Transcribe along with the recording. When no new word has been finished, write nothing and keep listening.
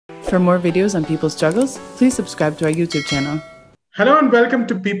For more videos on people's struggles, please subscribe to our YouTube channel. Hello and welcome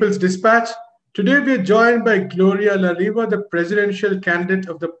to People's Dispatch. Today we are joined by Gloria La Riva, the presidential candidate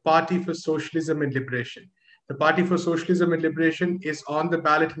of the Party for Socialism and Liberation. The Party for Socialism and Liberation is on the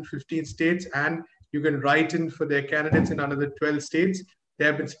ballot in 15 states, and you can write in for their candidates in another 12 states. They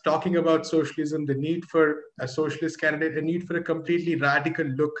have been talking about socialism, the need for a socialist candidate, a need for a completely radical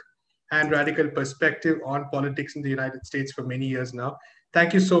look and radical perspective on politics in the United States for many years now.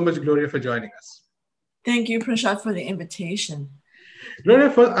 Thank you so much, Gloria, for joining us. Thank you, Prashad, for the invitation.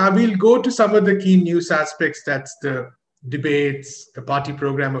 Gloria, we'll go to some of the key news aspects. That's the debates, the party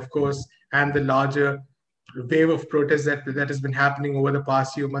program, of course, and the larger wave of protests that has been happening over the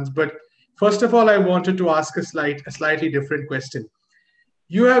past few months. But first of all, I wanted to ask a slightly different question.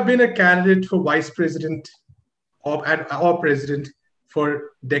 You have been a candidate for vice president or president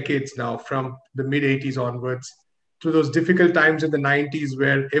for decades now, from the mid-80s onwards, through those difficult times in the 90s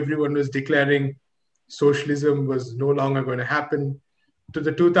where everyone was declaring socialism was no longer going to happen, to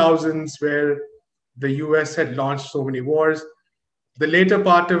the 2000s where the US had launched so many wars, the later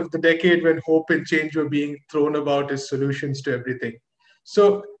part of the decade when hope and change were being thrown about as solutions to everything.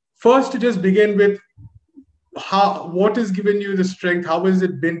 So first, to just begin with, what has given you the strength? How has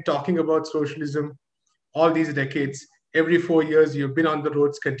it been talking about socialism all these decades? Every 4 years, you've been on the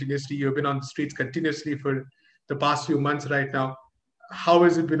roads continuously, you've been on the streets continuously for the past few months right now. How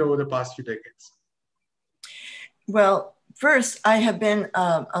has it been over the past few decades? Well, first, I have been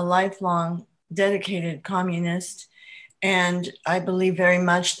a lifelong dedicated communist, and I believe very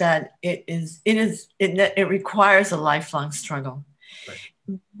much that it requires a lifelong struggle.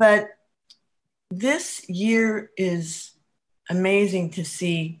 Right. But this year is amazing to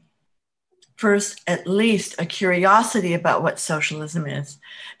see. First, at least a curiosity about what socialism is,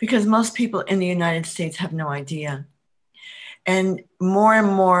 because most people in the United States have no idea. And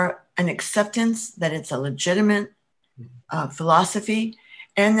more an acceptance that it's a legitimate philosophy.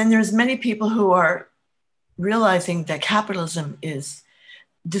 And then there's many people who are realizing that capitalism is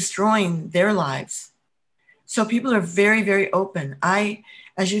destroying their lives. So people are very, very open.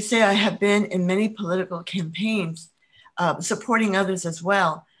 As you say, I have been in many political campaigns, supporting others as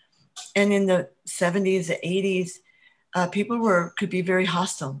well. And in the 70s, the 80s, people could be very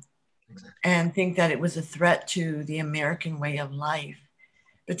hostile. Exactly. And think that it was a threat to the American way of life.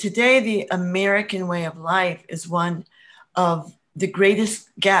 But today, the American way of life is one of the greatest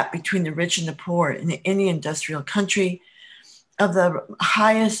gap between the rich and the poor in any industrial country, of the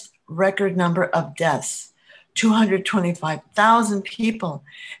highest record number of deaths, 225,000 people,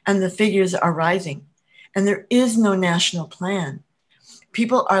 and the figures are rising. And there is no national plan.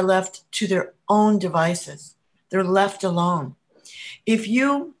 People are left to their own devices. They're left alone. If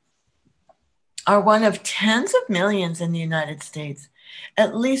you are one of tens of millions in the United States,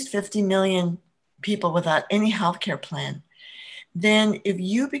 at least 50 million people without any healthcare plan, then if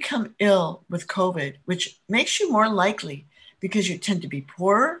you become ill with COVID, which makes you more likely because you tend to be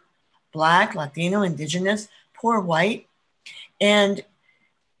poor, Black, Latino, Indigenous, poor white, and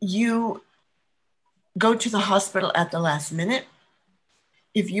you go to the hospital at the last minute,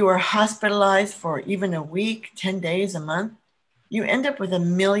 if you are hospitalized for even a week, 10 days, a month, you end up with $1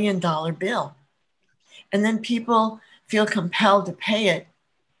 million bill. And then people feel compelled to pay it.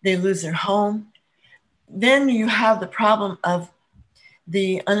 They lose their home. Then you have the problem of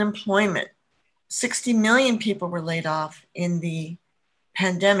the unemployment. 60 million people were laid off in the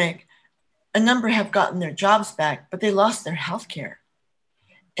pandemic. A number have gotten their jobs back, but they lost their health care.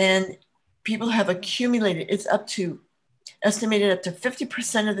 And people have accumulated, estimated up to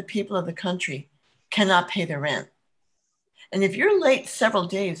 50% of the people of the country cannot pay their rent. And if you're late several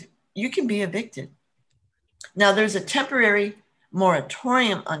days, you can be evicted. Now, there's a temporary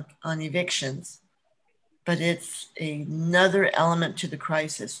moratorium on evictions, but it's another element to the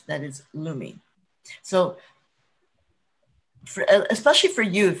crisis that is looming. So, especially for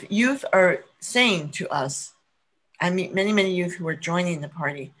youth are saying to us, I meet many youth who are joining the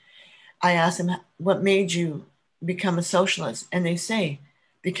party. I ask them, what made you become a socialist? And they say,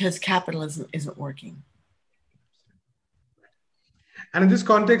 because capitalism isn't working. And in this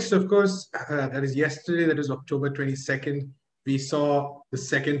context, of course, that is yesterday, that is October 22nd, we saw the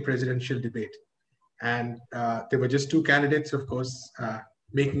second presidential debate. And there were just two candidates, of course,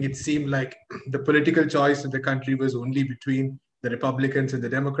 making it seem like the political choice of the country was only between the Republicans and the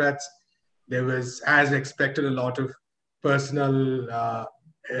Democrats. There was, as expected, a lot of personal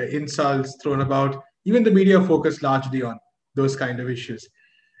insults thrown about. Even the media focused largely on those kind of issues.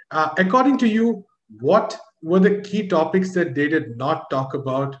 According to you, what were the key topics that they did not talk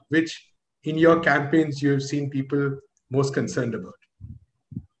about, which in your campaigns you have seen people most concerned about?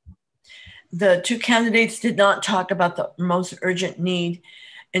 The two candidates did not talk about the most urgent need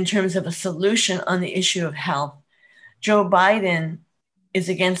in terms of a solution on the issue of health. Joe Biden is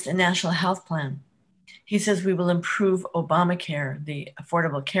against a national health plan. He says we will improve Obamacare, the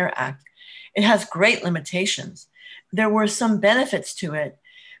Affordable Care Act. It has great limitations. There were some benefits to it,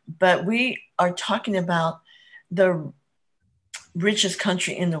 but we are talking about the richest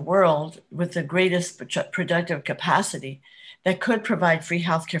country in the world with the greatest productive capacity that could provide free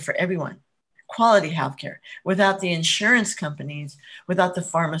healthcare for everyone, quality healthcare, without the insurance companies, without the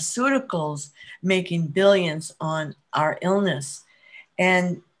pharmaceuticals making billions on our illness.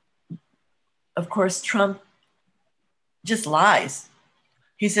 And of course, Trump just lies.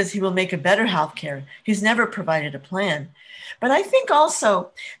 He says he will make a better healthcare. He's never provided a plan. But I think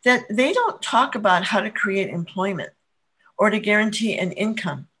also that they don't talk about how to create employment or to guarantee an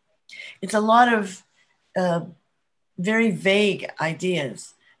income. It's a lot of very vague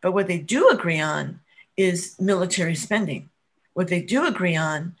ideas. But what they do agree on is military spending. What they do agree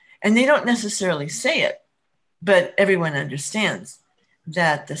on, and they don't necessarily say it, but everyone understands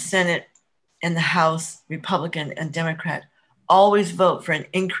that the Senate and the House, Republican and Democrat, always vote for an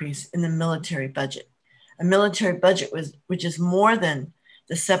increase in the military budget. A military budget which is more than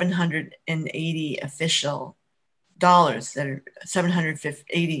the 780 official dollars that are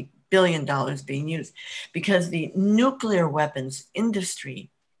 $780 billion being used, because the nuclear weapons industry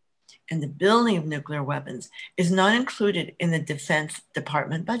and the building of nuclear weapons is not included in the Defense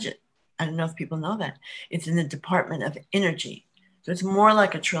Department budget. I don't know if people know that. It's in the Department of Energy. So it's more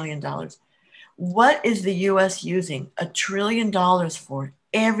like $1 trillion. What is the US using $1 trillion for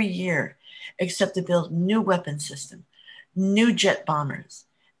every year except to build new weapon systems, new jet bombers,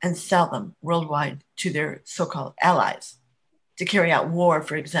 and sell them worldwide to their so-called allies to carry out war,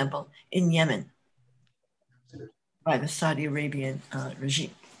 for example, in Yemen by the Saudi Arabian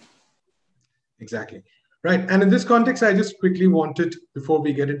regime? Exactly. Right. And in this context, I just quickly wanted, before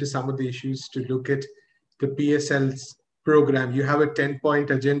we get into some of the issues, to look at the PSL's program. You have a 10-point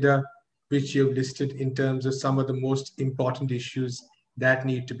agenda, which you've listed in terms of some of the most important issues that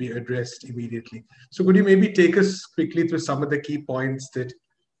need to be addressed immediately. So could you maybe take us quickly through some of the key points that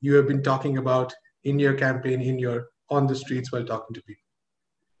you have been talking about in your campaign, on the streets while talking to people?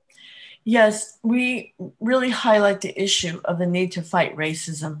 Yes, we really highlight the issue of the need to fight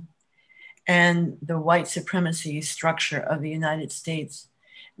racism and the white supremacy structure of the United States,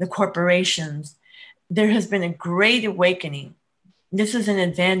 the corporations. There has been a great awakening. This is an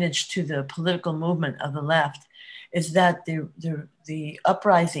advantage to the political movement of the left, is that the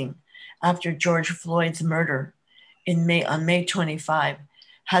uprising after George Floyd's murder on May 25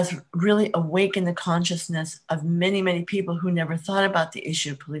 has really awakened the consciousness of many, many people who never thought about the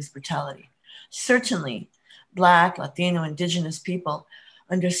issue of police brutality. Certainly, Black, Latino, Indigenous people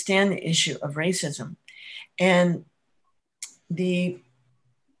understand the issue of racism. And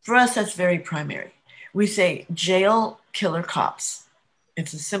for us, that's very primary. We say, jail killer cops.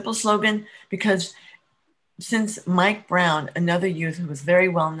 It's a simple slogan because since Mike Brown, another youth who was very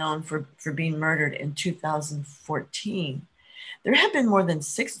well known for being murdered in 2014, there have been more than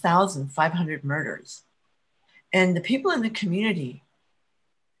 6,500 murders. And the people in the community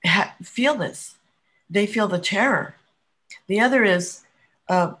feel this. They feel the terror. The other is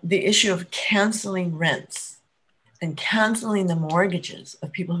the issue of canceling rents and canceling the mortgages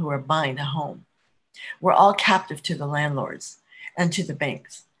of people who are buying a home. We're all captive to the landlords and to the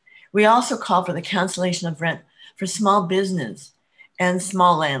banks. We also call for the cancellation of rent for small business and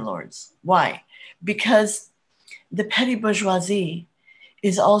small landlords. Why? Because the petty bourgeoisie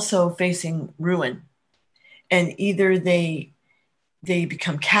is also facing ruin. And either they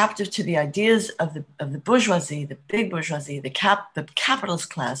become captive to the ideas of the bourgeoisie, the big bourgeoisie, the capitalist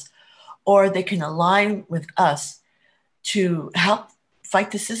class, or they can align with us to help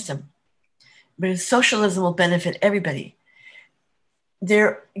fight the system. But socialism will benefit everybody.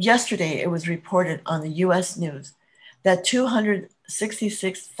 Yesterday, it was reported on the US news that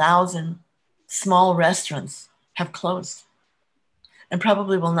 266,000 small restaurants have closed and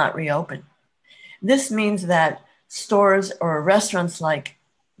probably will not reopen. This means that stores or restaurants like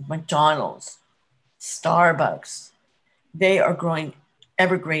McDonald's, Starbucks, they are growing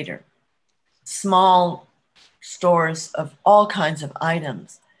ever greater. Small stores of all kinds of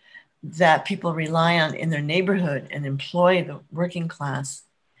items that people rely on in their neighborhood and employ the working class,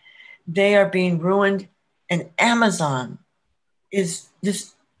 they are being ruined. And Amazon is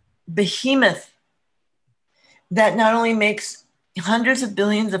this behemoth that not only makes hundreds of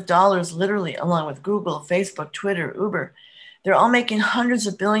billions of dollars, literally, along with Google, Facebook, Twitter, Uber, they're all making hundreds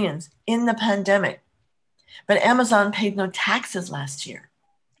of billions in the pandemic. But Amazon paid no taxes last year.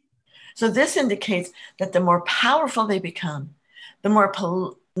 So this indicates that the more powerful they become, the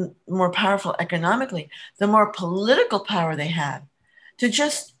more powerful economically, the more political power they have to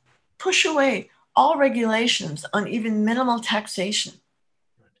just push away all regulations on even minimal taxation.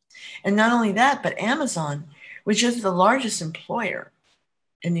 And not only that, but Amazon, which is the largest employer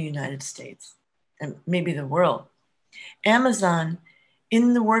in the United States and maybe the world, Amazon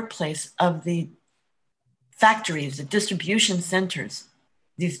in the workplace of the factories, the distribution centers,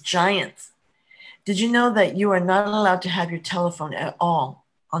 these giants. Did you know that you are not allowed to have your telephone at all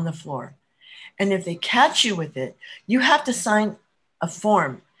on the floor? And if they catch you with it, you have to sign a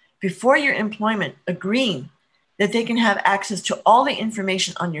form before your employment agreeing that they can have access to all the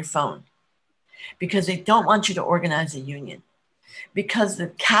information on your phone because they don't want you to organize a union. Because the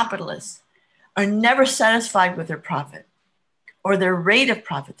capitalists are never satisfied with their profit or their rate of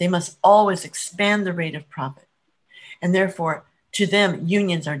profit. They must always expand the rate of profit. And therefore, to them,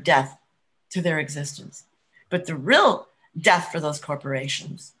 unions are death to their existence. But the real death for those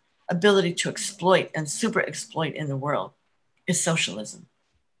corporations, ability to exploit and super exploit in the world, is socialism.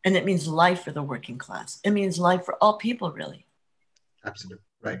 And it means life for the working class. It means life for all people, really. Absolutely,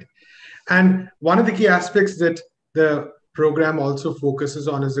 right. And one of the key aspects that the program also focuses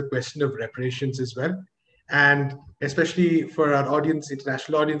on is the question of reparations as well. And especially for our audience,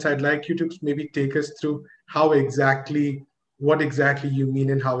 international audience, I'd like you to maybe take us through what exactly you mean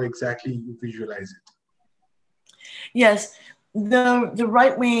and how exactly you visualize it. Yes, the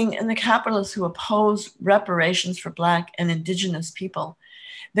right wing and the capitalists who oppose reparations for Black and Indigenous people,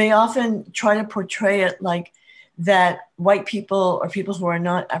 they often try to portray it like that white people or people who are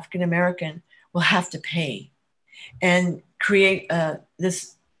not African American will have to pay and create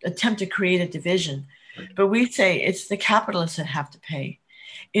this attempt to create a division. But we say it's the capitalists that have to pay.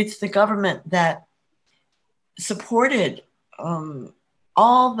 It's the government that supported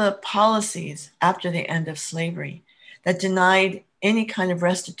all the policies after the end of slavery that denied any kind of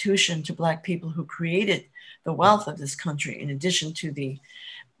restitution to Black people who created the wealth of this country, in addition to the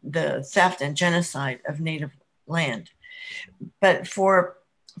theft and genocide of native land. But for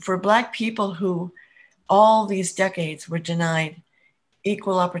Black people who all these decades were denied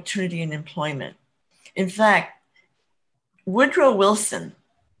equal opportunity and employment. In fact, Woodrow Wilson,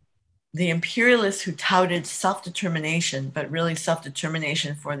 the imperialist who touted self-determination, but really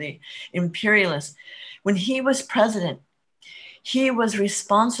self-determination for the imperialists, when he was president, he was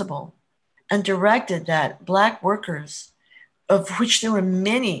responsible and directed that Black workers, of which there were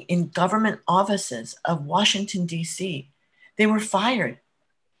many in government offices of Washington, D.C., they were fired.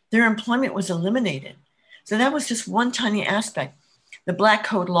 Their employment was eliminated. So that was just one tiny aspect. The Black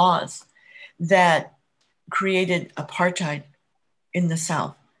Code laws that created apartheid in the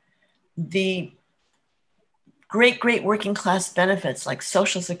South. The great working class benefits like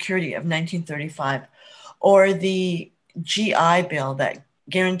Social Security of 1935, or the GI Bill that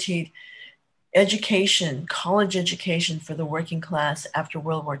guaranteed education, college education for the working class after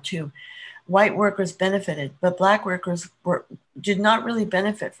World War II. White workers benefited, but Black workers did not really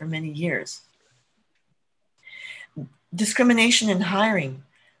benefit for many years. Discrimination in hiring.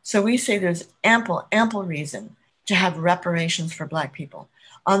 So we say there's ample reason to have reparations for Black people.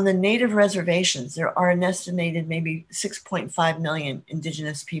 On the native reservations, there are an estimated maybe 6.5 million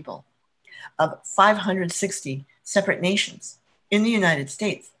Indigenous people of 560 separate nations in the United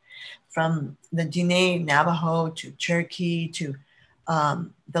States, from the Diné, Navajo to Cherokee to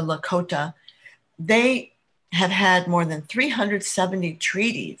the Lakota. They have had more than 370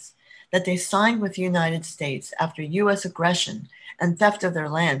 treaties that they signed with the United States after US aggression and theft of their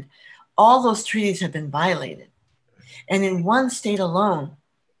land. All those treaties have been violated. And in one state alone,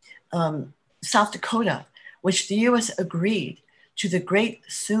 South Dakota, which the US agreed to the Great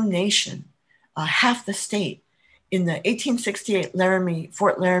Sioux Nation, half the state, in the 1868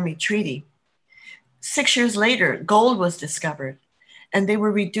 Fort Laramie Treaty. 6 years later, gold was discovered, and they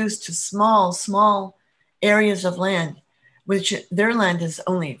were reduced to small areas of land, which their land is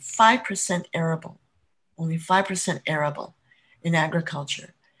only 5% arable, in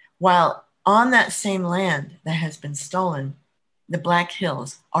agriculture. While on that same land that has been stolen, the Black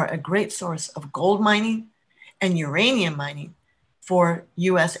Hills are a great source of gold mining and uranium mining for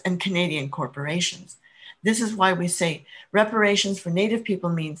US and Canadian corporations. This is why we say reparations for Native people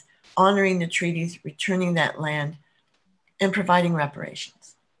means honoring the treaties, returning that land, and providing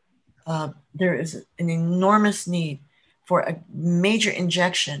reparations. There is an enormous need for a major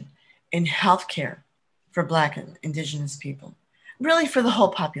injection in healthcare for Black and Indigenous people, really for the whole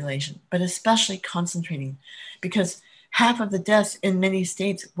population, but especially concentrating because half of the deaths in many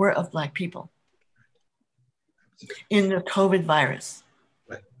states were of Black people in the COVID virus.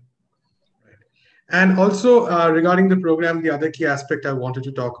 Right. And also regarding the program, the other key aspect I wanted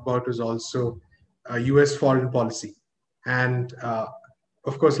to talk about was also US foreign policy. And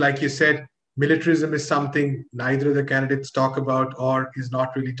of course, like you said, militarism is something neither of the candidates talk about or is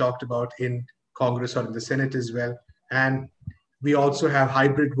not really talked about in Congress or in the Senate as well. And we also have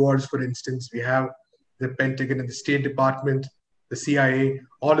hybrid wars, for instance. We have the Pentagon and the State Department, the CIA,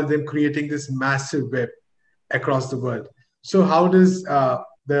 all of them creating this massive web across the world. So, how does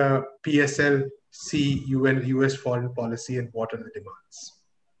the PSL see US foreign policy, and what are the demands?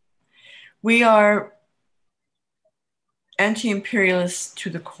 We are anti-imperialists to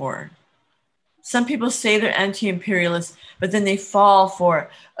the core. Some people say they're anti-imperialists, but then they fall for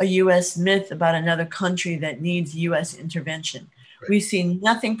a US myth about another country that needs US intervention. Right. We see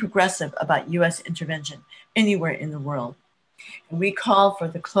nothing progressive about US intervention anywhere in the world. And we call for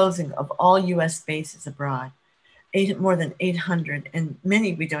the closing of all US bases abroad, more than 800, and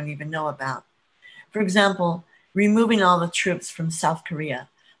many we don't even know about. For example, removing all the troops from South Korea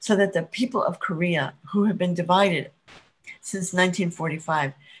so that the people of Korea, who have been divided since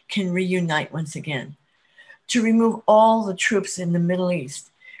 1945, can reunite once again. To remove all the troops in the Middle East,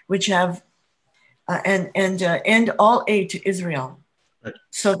 which have, and end all aid to Israel, right,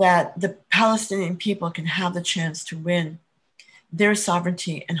 so that the Palestinian people can have the chance to win their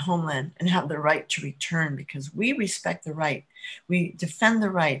sovereignty and homeland and have the right to return, because we respect the right. We defend the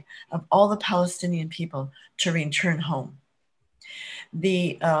right of all the Palestinian people to return home.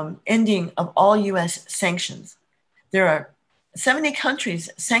 The ending of all US sanctions. There are 70 countries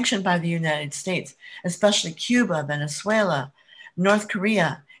sanctioned by the United States, especially Cuba, Venezuela, North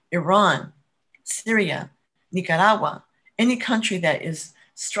Korea, Iran, Syria, Nicaragua, any country that is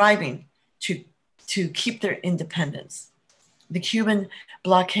striving to keep their independence. The Cuban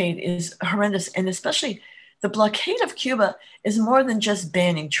blockade is horrendous, and especially the blockade of Cuba is more than just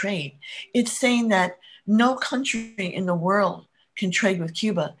banning trade. It's saying that no country in the world can trade with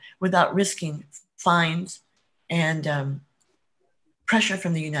Cuba without risking fines and pressure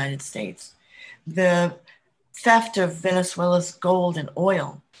from the United States. The theft of Venezuela's gold and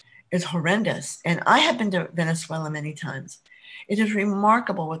oil is horrendous. And I have been to Venezuela many times. It is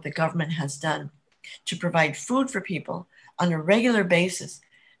remarkable what the government has done to provide food for people on a regular basis,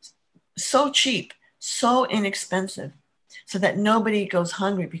 so cheap, so inexpensive, so that nobody goes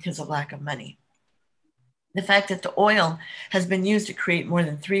hungry because of lack of money. The fact that the oil has been used to create more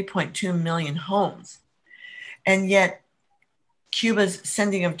than 3.2 million homes, and yet Cuba's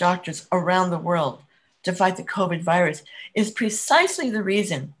sending of doctors around the world to fight the COVID virus is precisely the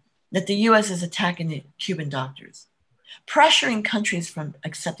reason that the US is attacking the Cuban doctors, pressuring countries from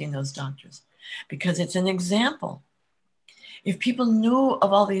accepting those doctors, because it's an example. If people knew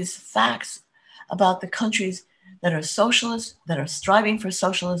of all these facts about the countries that are socialist, that are striving for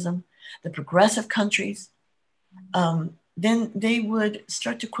socialism, the progressive countries, then they would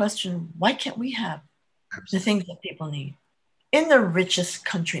start to question, why can't we have the things that people need? In the richest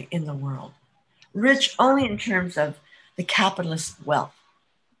country in the world, rich only in terms of the capitalist wealth.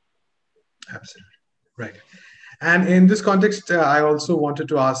 Absolutely, right. And in this context, I also wanted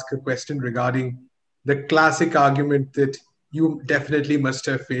to ask a question regarding the classic argument that you definitely must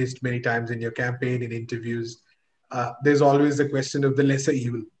have faced many times in your campaign, in interviews. There's always the question of the lesser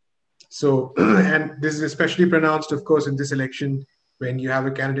evil. So, and this is especially pronounced, of course, in this election when you have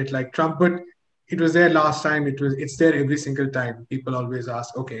a candidate like Trump, but it was there last time. It's there every single time. People always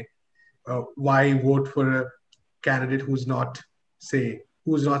ask, okay, why vote for a candidate who's not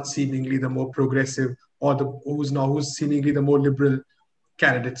seemingly the more progressive, or who's seemingly the more liberal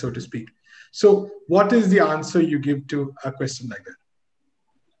candidate, so to speak. So, what is the answer you give to a question like that?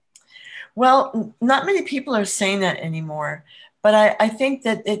 Well, not many people are saying that anymore, but I think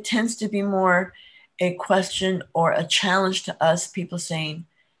that it tends to be more a question or a challenge to us, people saying,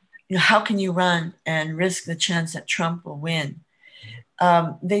 how can you run and risk the chance that Trump will win?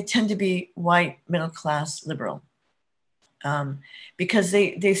 They tend to be white, middle-class, liberal, because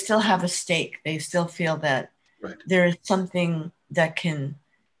they still have a stake. They still feel that right, there's something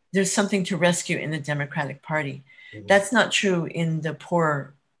to rescue in the Democratic Party. Mm-hmm. That's not true in the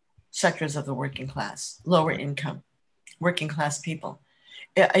poor sectors of the working class, lower income, working class people.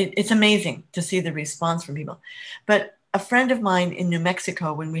 It's amazing to see the response from people. But a friend of mine in New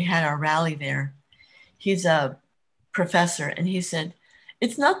Mexico, when we had our rally there, he's a professor, and he said,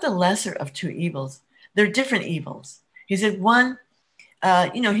 it's not the lesser of two evils. They're different evils. He said, one,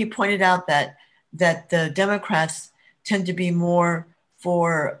 he pointed out that the Democrats tend to be more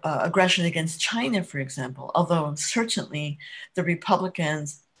for aggression against China, for example, although certainly the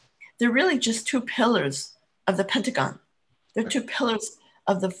Republicans, they're really just two pillars of the Pentagon. They're two pillars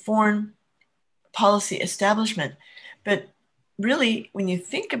of the foreign policy establishment. But really, when you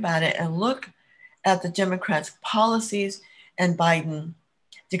think about it and look at the Democrats' policies and Biden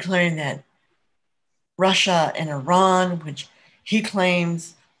declaring that Russia and Iran, which he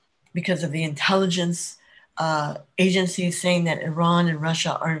claims because of the intelligence agencies saying that Iran and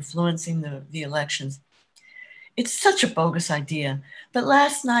Russia are influencing the elections. It's such a bogus idea. But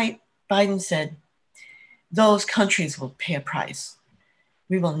last night, Biden said, those countries will pay a price.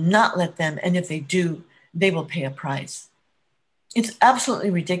 We will not let them, and if they do, they will pay a price. It's absolutely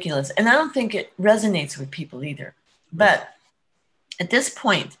ridiculous. And I don't think it resonates with people either. But at this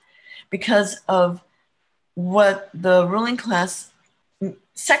point, because of what the ruling class,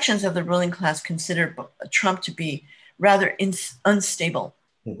 sections of the ruling class consider Trump to be rather unstable.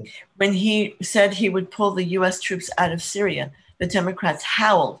 Mm-hmm. When he said he would pull the US troops out of Syria, the Democrats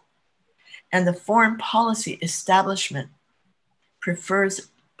howled. And the foreign policy establishment prefers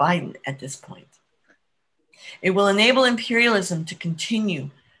Biden at this point. It will enable imperialism to continue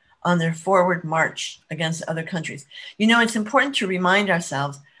on their forward march against other countries. You know, it's important to remind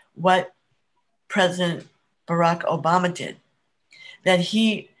ourselves what President Barack Obama did, that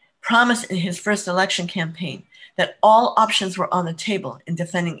he promised in his first election campaign that all options were on the table in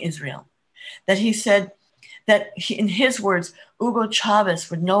defending Israel, that he said that in his words, Hugo Chavez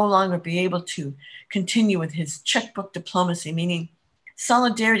would no longer be able to continue with his checkbook diplomacy, meaning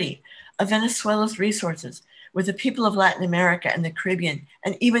solidarity of Venezuela's resources with the people of Latin America and the Caribbean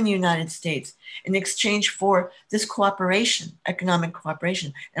and even the United States in exchange for this cooperation, economic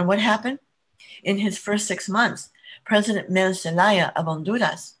cooperation. And what happened? In his first 6 months, President Mel Zelaya of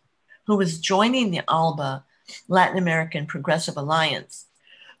Honduras, who was joining the ALBA, Latin American Progressive Alliance,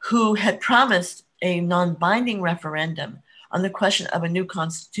 who had promised a non-binding referendum on the question of a new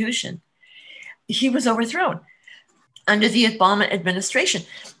constitution, he was overthrown under the Obama administration.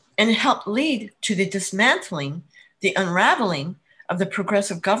 And it helped lead to the dismantling, the unraveling of the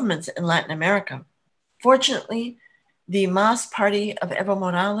progressive governments in Latin America. Fortunately, the MAS party of Evo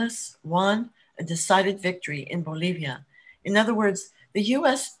Morales won a decided victory in Bolivia. In other words, the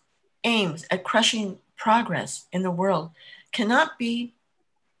US aims at crushing progress in the world cannot be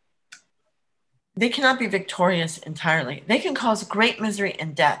victorious entirely. They can cause great misery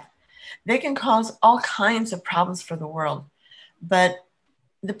and death. They can cause all kinds of problems for the world. But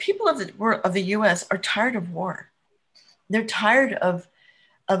the people of the US are tired of war. They're tired of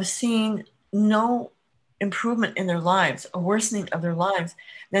seeing no improvement in their lives, a worsening of their lives,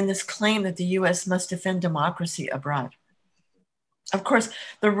 than this claim that the US must defend democracy abroad. Of course,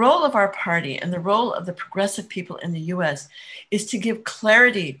 the role of our party and the role of the progressive people in the US is to give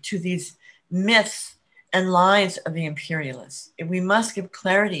clarity to these myths and lies of the imperialists. We must give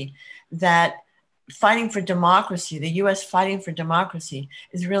clarity that fighting for democracy, the US fighting for democracy,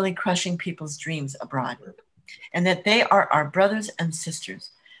 is really crushing people's dreams abroad, and that they are our brothers and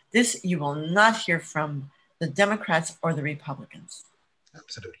sisters. This you will not hear from the Democrats or the Republicans.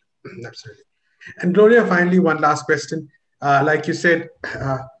 Absolutely. Absolutely. And Gloria, finally, one last question. Like you said,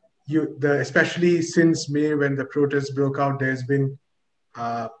 especially since May, when the protests broke out, there's been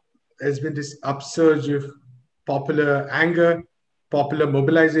this upsurge of popular anger, popular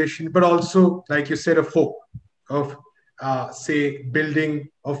mobilization, but also, like you said, of hope, of building,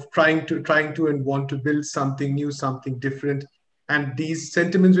 of trying to and want to build something new, something different. And these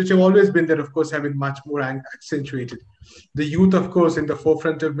sentiments, which have always been there, of course, have been much more accentuated. The youth, of course, in the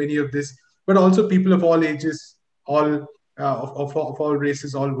forefront of many of this, but also people of all ages, all of all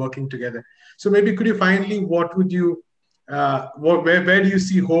races, all working together. So maybe could you finally, what would you, where do you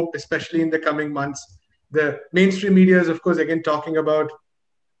see hope, especially in the coming months? The mainstream media is, of course, again, talking about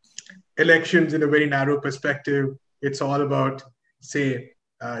elections in a very narrow perspective. It's all about, say,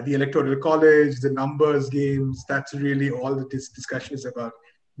 the electoral college, the numbers games. That's really all that this discussion is about.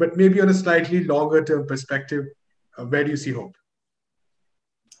 But maybe on a slightly longer term perspective, where do you see hope?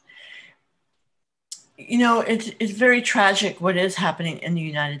 You know, it's very tragic what is happening in the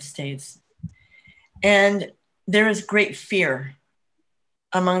United States. And there is great fear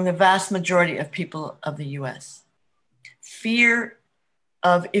among the vast majority of people of the US. Fear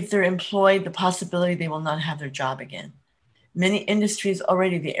of, if they're employed, the possibility they will not have their job again. Many industries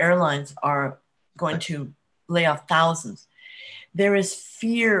already, the airlines are going to lay off thousands. There is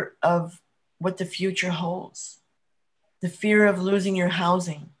fear of what the future holds, the fear of losing your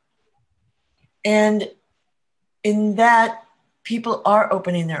housing. And in that, people are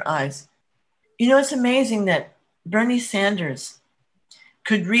opening their eyes. You know, it's amazing that Bernie Sanders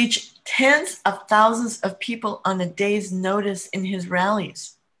could reach tens of thousands of people on a day's notice in his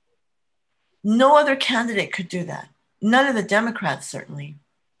rallies. No other candidate could do that. None of the Democrats, certainly.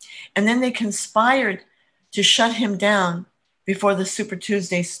 And then they conspired to shut him down before the Super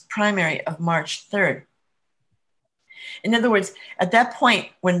Tuesday primary of March 3rd. In other words, at that point,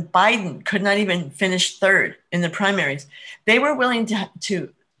 when Biden could not even finish third in the primaries, they were willing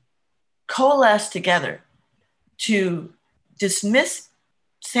to coalesce together to dismiss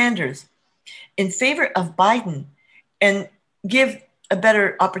Sanders in favor of Biden and give a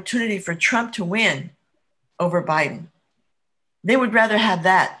better opportunity for Trump to win over Biden. They would rather have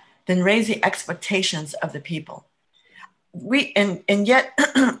that than raise the expectations of the people. And yet,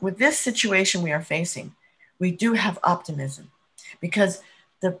 with this situation we are facing, we do have optimism, because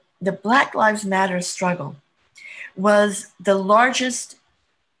the Black Lives Matter struggle was the largest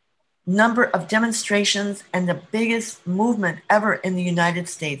number of demonstrations and the biggest movement ever in the United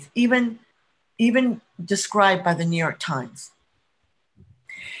States, even described by the New York Times.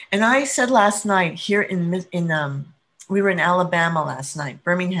 And I said last night here we were in Alabama last night,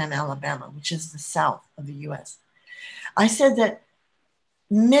 Birmingham, Alabama, which is the south of the US. I said that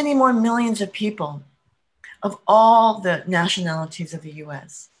many more millions of people of all the nationalities of the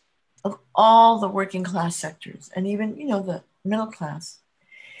US, of all the working class sectors, and even, the middle class,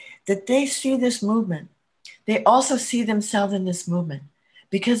 that they see this movement. They also see themselves in this movement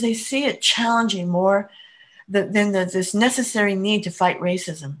because they see it challenging more than this necessary need to fight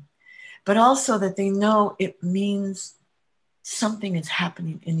racism, but also that they know it means something is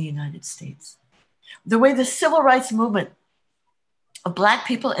happening in the United States. The way the civil rights movement of Black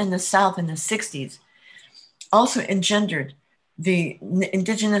people in the South in the 60s also engendered the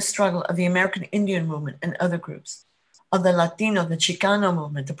indigenous struggle of the American Indian movement and other groups, of the Latino, the Chicano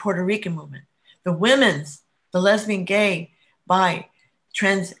movement, the Puerto Rican movement, the women's, the lesbian, gay, bi,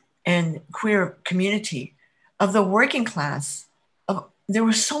 trans, and queer community, of the working class. There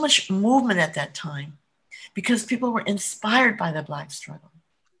was so much movement at that time because people were inspired by the Black struggle.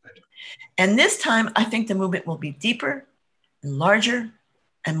 And this time, I think the movement will be deeper and larger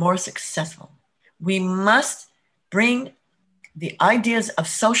and more successful. We must bring the ideas of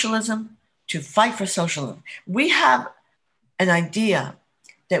socialism to fight for socialism. We have an idea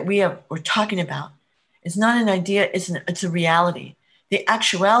that we're talking about. It's not an idea, it's a reality. The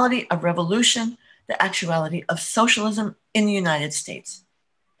actuality of revolution, the actuality of socialism in the United States.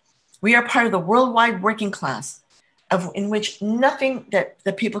 We are part of the worldwide working class in which nothing that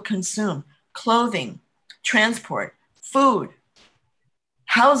the people consume, clothing, transport, food,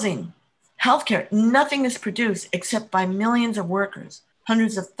 housing, healthcare, nothing is produced except by millions of workers,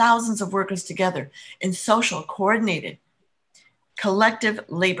 hundreds of thousands of workers together in social, coordinated, collective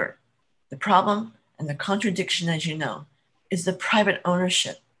labor. The problem and the contradiction, as you know, is the private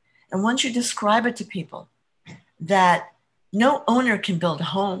ownership. And once you describe it to people that no owner can build a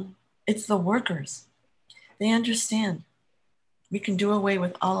home, it's the workers, they understand we can do away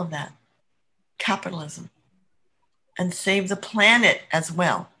with all of that. Capitalism. And save the planet as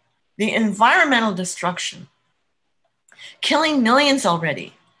well. The environmental destruction, killing millions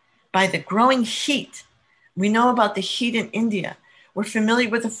already by the growing heat. We know about the heat in India. We're familiar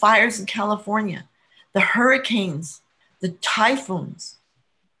with the fires in California, the hurricanes, the typhoons.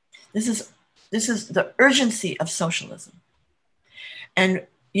 This is the urgency of socialism. And,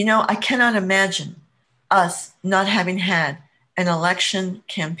 I cannot imagine us not having had an election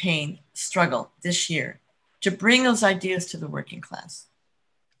campaign struggle this year to bring those ideas to the working class.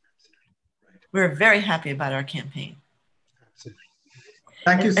 We're very happy about our campaign. Absolutely.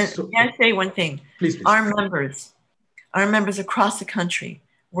 Thank you. May I say one thing? Please. Our members across the country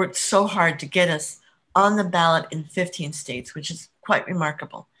worked so hard to get us on the ballot in 15 states, which is quite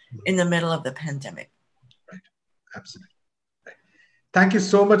remarkable in the middle of the pandemic. Right. Absolutely. Right. Thank you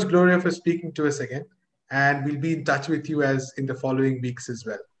so much, Gloria, for speaking to us again. And we'll be in touch with you as in the following weeks as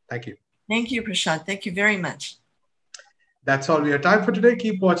well. Thank you. Thank you, Prashant. Thank you very much. That's all we have time for today.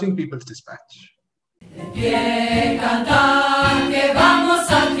 Keep watching People's Dispatch. De pie cantar que vamos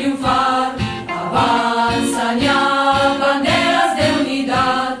a triunfar.